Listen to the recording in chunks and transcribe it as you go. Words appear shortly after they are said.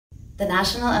The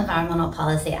National Environmental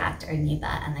Policy Act, or NEPA,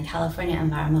 and the California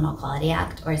Environmental Quality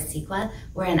Act, or CEQA,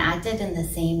 were enacted in the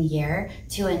same year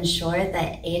to ensure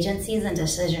that agencies and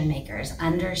decision makers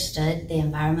understood the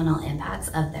environmental impacts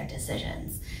of their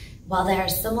decisions. While they are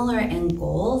similar in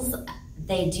goals,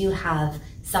 they do have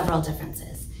several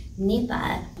differences.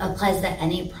 NEPA applies to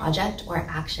any project or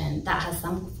action that has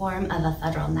some form of a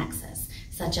federal nexus,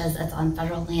 such as it's on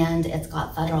federal land, it's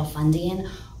got federal funding,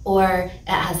 or it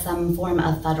has some form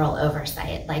of federal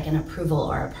oversight, like an approval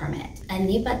or a permit. A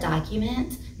NEPA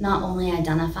document not only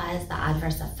identifies the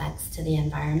adverse effects to the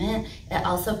environment, it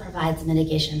also provides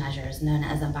mitigation measures known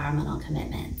as environmental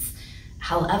commitments.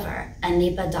 However, a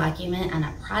NEPA document and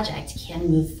a project can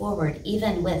move forward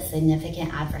even with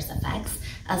significant adverse effects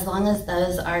as long as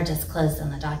those are disclosed in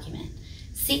the document.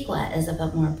 CEQA is a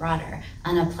bit more broader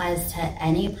and applies to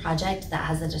any project that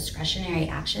has a discretionary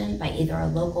action by either a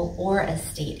local or a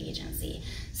state agency.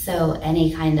 So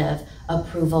any kind of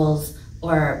approvals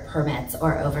or permits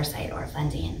or oversight or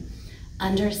funding.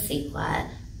 Under CEQA,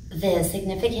 the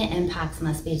significant impacts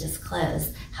must be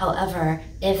disclosed. However,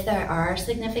 if there are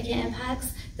significant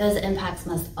impacts, those impacts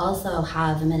must also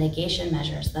have mitigation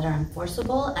measures that are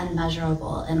enforceable and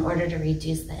measurable in order to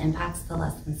reduce the impacts to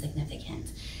less than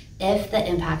significant. If the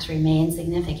impacts remain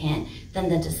significant, then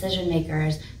the decision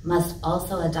makers must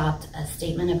also adopt a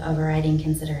statement of overriding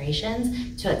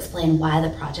considerations to explain why the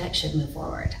project should move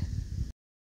forward.